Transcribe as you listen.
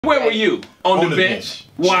Where were you? On the bench.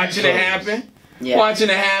 Watching it happen. Yeah. Watching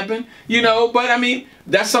it happen. You know, but I mean,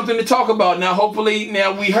 that's something to talk about. Now, hopefully,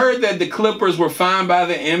 now we heard that the Clippers were fined by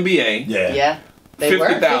the NBA. Yeah. Yeah. They were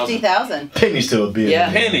 50,000. Pennies to a billionaire.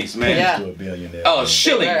 Yeah. Pennies, man. Pennies to a billionaire. Oh,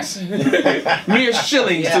 shillings. Mere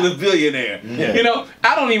shillings to the billionaire. Yeah. You know,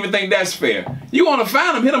 I don't even think that's fair. You want to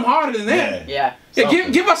fine them, hit them harder than that. Yeah.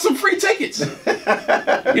 Give us some free tickets.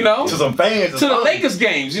 You know? To some fans. To the Lakers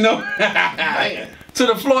games, you know? To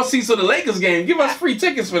the floor seats of the Lakers game. Give us free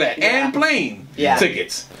tickets for that. And plane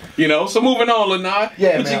tickets. You know, so moving on, Nard.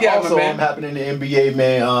 Yeah, what man. You got, also, man? happening in the NBA,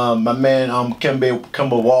 man. My man,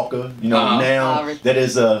 Kemba Walker. You know, now that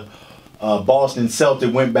is a Boston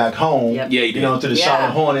Celtic went back home. Yep. Yeah, he did. You know, to the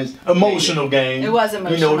Charlotte Hornets. Emotional game. It was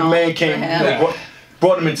emotional. You know, the man came.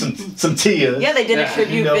 Brought him in some tears. Yeah, they did a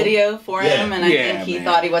tribute video for him, and I think he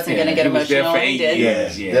thought he wasn't going to get emotional. He did. Yeah,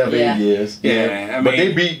 for 8 years. Yeah, I mean, but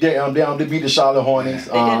they beat the Charlotte Hornets.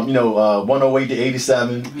 You know, 108 to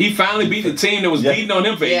 87. He finally beat the team that was beating on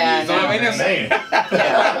him for 8 years. No, I mean,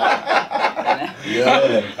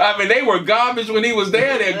 I mean, they were garbage when he was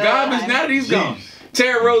there. They're garbage now that he's gone.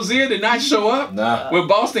 Terry Rozier did not show up when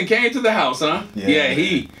Boston came to the house, huh? Yeah,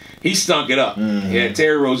 he stunk it up. Yeah,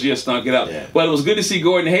 Terry Rozier stunk it up. But it was good to see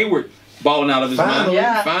Gordon Hayward balling out of his mind.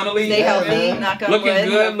 Finally. Stay healthy, knock on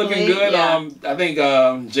wood. Looking good. I think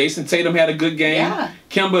Jason Tatum had a good game.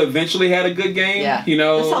 Kemba eventually had a good game. You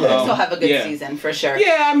know, they'll still have a good season for sure.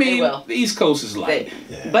 Yeah, I mean, the East Coast is light.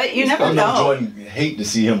 But you never know. Jordan, hate to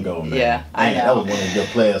see him go, man. Yeah, I know. That was one of the good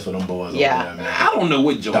players for them boys. Yeah, over there, man. I don't know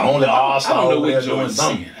what Jordan. The only all-star. I don't know what Jordan's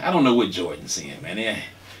seeing. I don't know what Jordan's seeing, man. Yeah.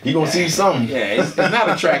 He gonna see something. Yeah, it's not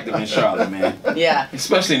attractive in Charlotte, man. Yeah.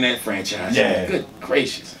 Especially in that franchise. Yeah. Good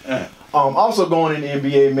gracious. Also going in the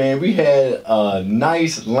NBA, man, we had a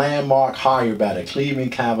nice landmark hire by the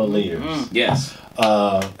Cleveland Cavaliers. Yes.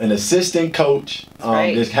 An assistant coach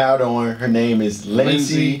that's hired on. Her name is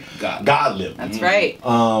Lindsay Gottlieb. That's right.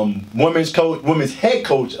 Women's head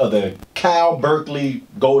coach of the Cal Berkeley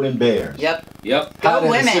Golden Bears. Yep. Go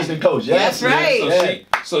women. Assistant coach. That's right.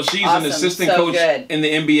 So she's an assistant coach in the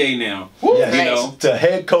NBA now. Yes. You know, to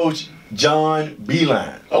head coach John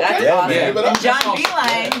Beilein. That's awesome. And John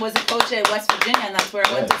Beilein was a coach at West Virginia, and that's where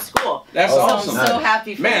I went to school. That's awesome. So I'm so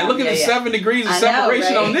happy for man, look at the 7 degrees of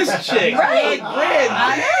separation on this chick.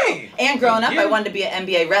 And growing up, I wanted to be an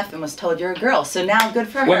NBA ref and was told you're a girl. So now good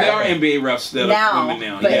for her. Well, there are NBA refs that are women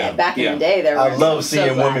now. But back in the day, there were. I love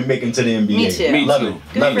seeing women making to the NBA. Me too. Me too.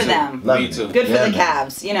 Good for them. Me too. Good for the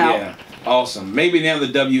Cavs, you know. Yeah. Awesome. Maybe now the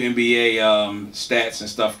WNBA stats and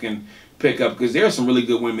stuff can pick up, because there are some really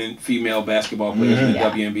good female basketball players in the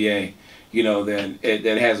WNBA. You know,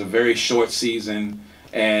 that has a very short season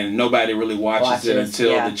and nobody really watches it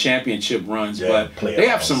until the championship runs. But they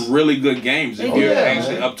have some really good games if you're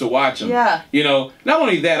actually up to watch them. You know, not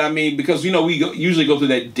only that, I mean, because you know we usually go through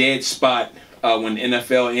that dead spot when the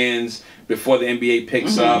NFL ends. Before the NBA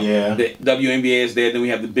picks up, the WNBA is there. Then we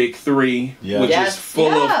have the Big Three, which is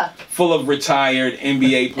full of retired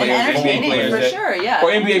NBA players, NBA players or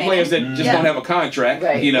NBA players that just don't have a contract.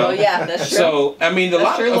 You know, that's true. So I mean,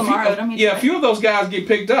 a few of those guys get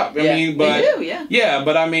picked up. I mean, but they do,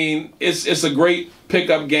 but I mean, it's a great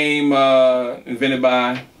pickup game invented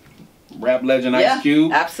by rap legend Ice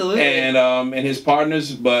Cube, absolutely, and his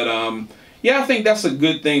partners, but. Yeah, I think that's a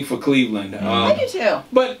good thing for Cleveland. I do too.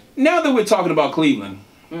 But now that we're talking about Cleveland,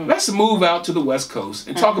 let's move out to the West Coast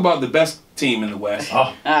and talk about the best team in the West,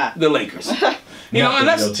 the Lakers. You know, and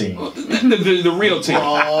that's the real team.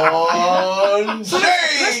 So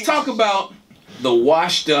let's talk about the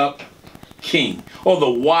washed up king, or the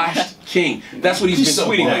washed king. That's what he's been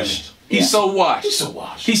tweeting lately. He's so washed. He's so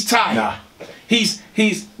washed. He's tired.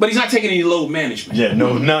 But he's not taking any load management. Yeah,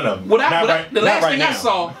 no, none of them. The last thing I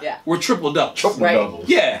saw were triple doubles. Triple doubles.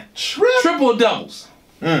 Yeah, triple doubles.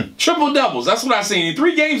 Triple doubles. That's what I seen in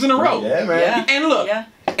 3 games in a row. Yeah, man. And look,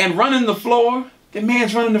 and running the floor. The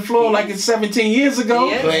man's running the floor like it's 17 years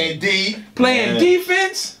ago. Playing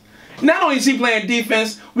defense. Not only is he playing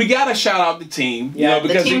defense, we gotta shout out the team. You know,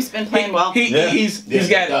 because the team's been playing well. He's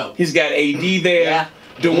got AD there.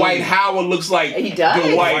 Dwight Howard looks like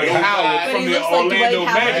Dwight Howard from the Orlando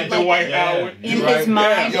Magic. Dwight Howard. In his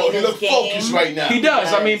mind, he looks focused right now. He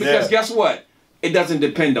does. I mean, because guess what? It doesn't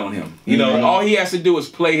depend on him. You know, all he has to do is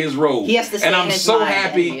play his role. He has to stay and I'm in his so mind,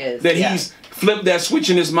 happy that he's flipped that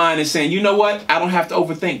switch in his mind and saying, you know what? I don't have to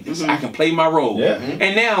overthink this. I can play my role.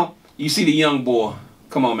 And now you see the young boy.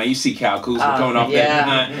 Come on, man. You see Kyle Kuzma coming off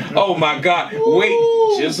that. Oh my God.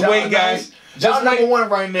 Wait. Just wait, guys. Just number 1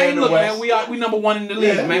 right now. Hey, look, man, we number 1 in the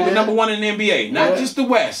league, man. We're number 1 in the NBA, not just the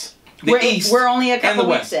West. East, we're only a and couple the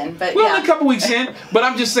weeks West. in, but we're only a couple weeks in. But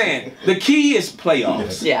I'm just saying, the key is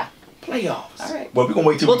playoffs. Yeah. Playoffs. All right. Well, we're gonna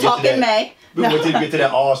wait till we'll we get talk to that. in May. We're gonna wait till we get to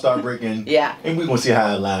that All-Star break and yeah, and we're gonna see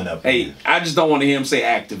how it line up. Hey, I just don't want to hear him say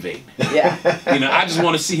activate. Yeah. You know, I just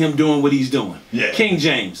want to see him doing what he's doing. Yeah. King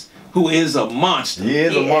James, who is a monster. He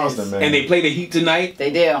is a monster, man. And they play the Heat tonight.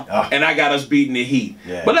 They do. And I got us beating the Heat.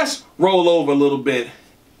 Yeah. But let's roll over a little bit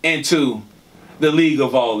into the league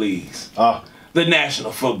of all leagues. The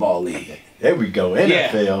National Football League. There we go.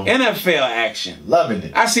 NFL. Yeah, NFL action. Loving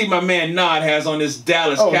it. I see my man Nard has on this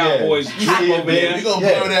Dallas Cowboys drip over there. We're going to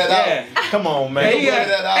blur that out. Come on, man.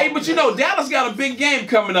 Hey, but you know, Dallas got a big game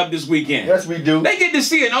coming up this weekend. Yes, we do. They get to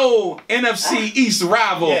see an old NFC East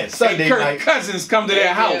rival and Sunday Kirk night. Cousins come to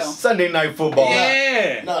their house. Sunday night football.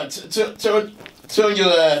 Yeah. No, turn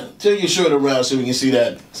your shirt around so we can see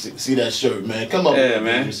that shirt, man. Come on,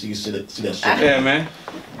 man. So you see that shirt. Yeah, man.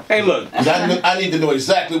 Hey, look. I need to know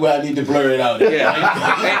exactly where I need to blur it out. Yeah.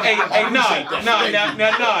 hey, Nard,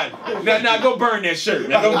 go burn that shirt.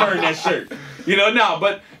 Now, go burn that shirt. You know,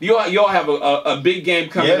 but you all have a big game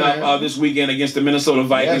coming up this weekend against the Minnesota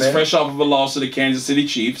Vikings, fresh off of a loss to the Kansas City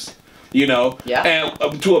Chiefs. You know,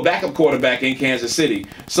 and to a backup quarterback in Kansas City.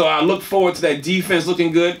 So I look forward to that defense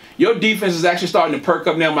looking good. Your defense is actually starting to perk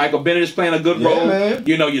up now. Michael Bennett is playing a good role. Man.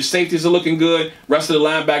 You know, your safeties are looking good. Rest of the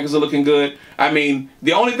linebackers are looking good. I mean,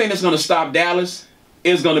 the only thing that's going to stop Dallas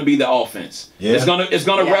is going to be the offense. Yeah. It's going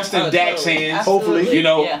to rest in Dak's hands. Hopefully, you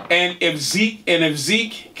know, and if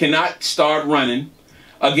Zeke cannot start running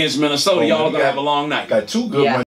against Minnesota, y'all are going to have a long night. Got two good ones.